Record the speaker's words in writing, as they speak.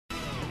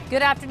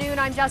Good afternoon.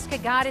 I'm Jessica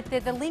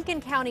Gadet. The Lincoln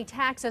County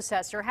tax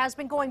assessor has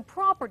been going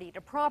property to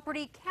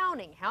property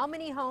counting how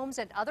many homes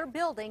and other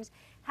buildings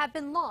have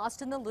been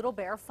lost in the Little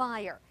Bear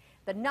fire.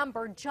 The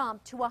number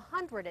jumped to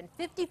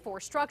 154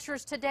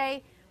 structures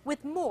today,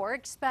 with more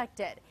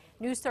expected.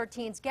 News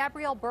 13's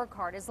Gabrielle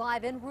Burkhardt is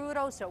live in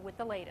Ruidoso with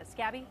the latest.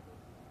 Gabby?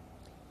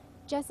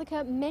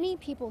 Jessica, many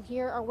people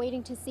here are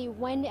waiting to see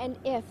when and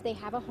if they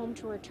have a home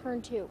to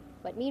return to.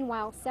 But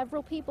meanwhile,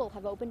 several people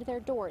have opened their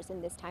doors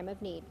in this time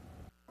of need.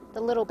 The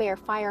Little Bear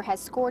fire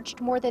has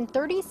scorched more than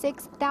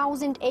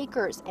 36,000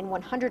 acres and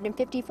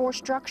 154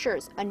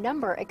 structures, a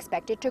number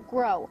expected to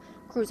grow.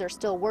 Crews are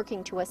still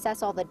working to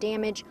assess all the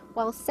damage,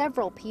 while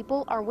several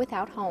people are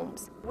without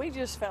homes. We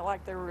just felt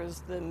like there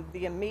was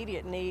the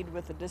immediate need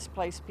with the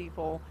displaced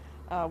people,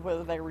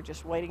 whether they were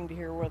just waiting to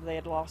hear whether they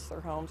had lost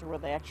their homes or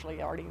whether they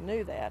actually already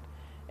knew that,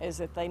 is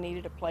that they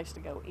needed a place to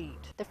go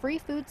eat. The free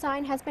food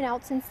sign has been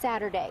out since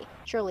Saturday.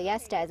 Shirley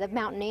Estes of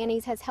Mountain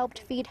Annie's has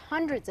helped feed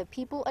hundreds of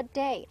people a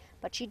day,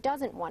 but she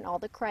doesn't want all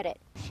the credit.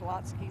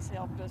 Schlotzsky's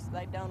helped us.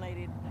 They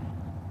donated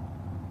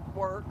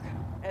work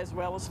as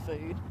well as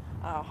food.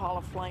 Hall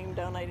of Flame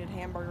donated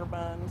hamburger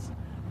buns.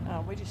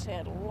 We just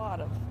had a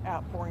lot of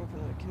outpouring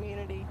from the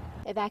community.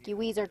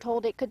 Evacuees are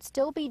told it could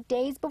still be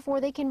days before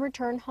they can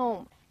return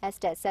home.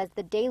 Estes says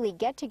the daily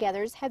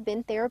get-togethers have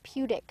been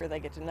therapeutic. They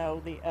get to know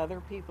the other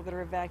people that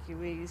are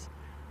evacuees.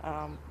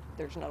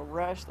 There's no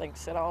rush. They can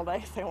sit all day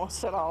if they want to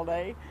sit all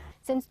day.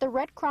 Since the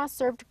Red Cross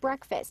served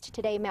breakfast,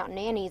 today Mountain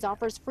Annie's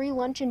offers free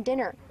lunch and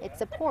dinner. It's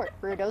support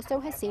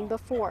Ruidoso has seen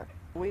before.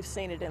 We've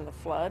seen it in the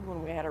flood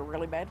when we had a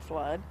really bad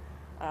flood.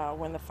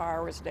 When the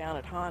fire was down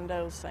at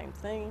Hondo, same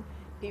thing.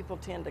 People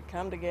tend to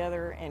come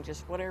together and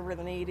just whatever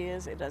the need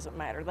is, it doesn't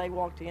matter. They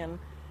walked in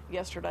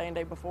yesterday and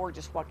day before,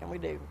 just what can we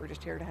do? We're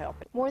just here to help.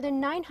 More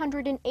than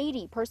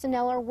 980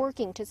 personnel are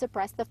working to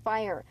suppress the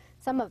fire.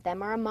 Some of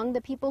them are among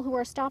the people who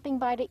are stopping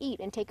by to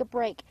eat and take a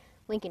break.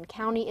 Lincoln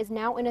County is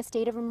now in a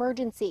state of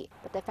emergency,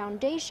 but the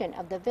foundation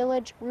of the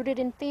village, rooted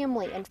in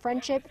family and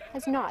friendship,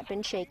 has not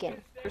been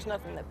shaken. There's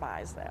nothing that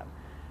buys that.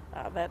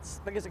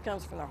 That's because it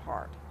comes from the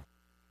heart.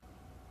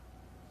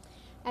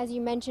 As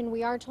you mentioned,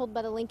 we are told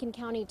by the Lincoln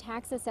County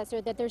tax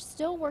assessor that they're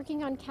still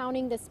working on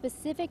counting the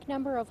specific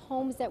number of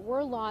homes that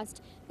were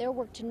lost. They'll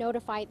work to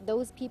notify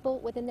those people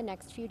within the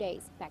next few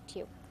days. Back to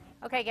you.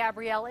 Okay,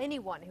 Gabrielle,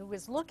 anyone who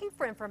is looking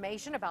for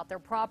information about their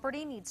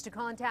property needs to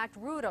contact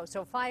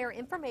Ruidoso Fire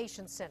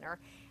Information Center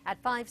at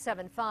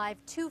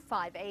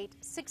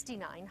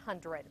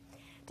 575-258-6900.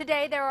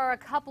 Today, there are a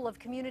couple of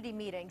community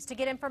meetings to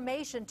get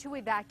information to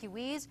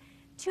evacuees.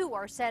 Two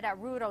are set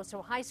at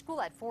Ruidoso High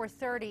School at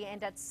 4:30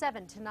 and at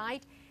 7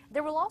 tonight.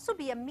 There will also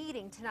be a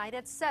meeting tonight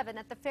at 7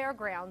 at the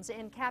fairgrounds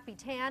in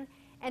Capitan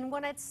and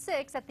one at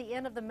 6 at the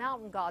Inn of the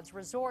Mountain Gods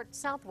Resort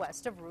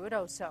southwest of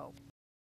Ruidoso.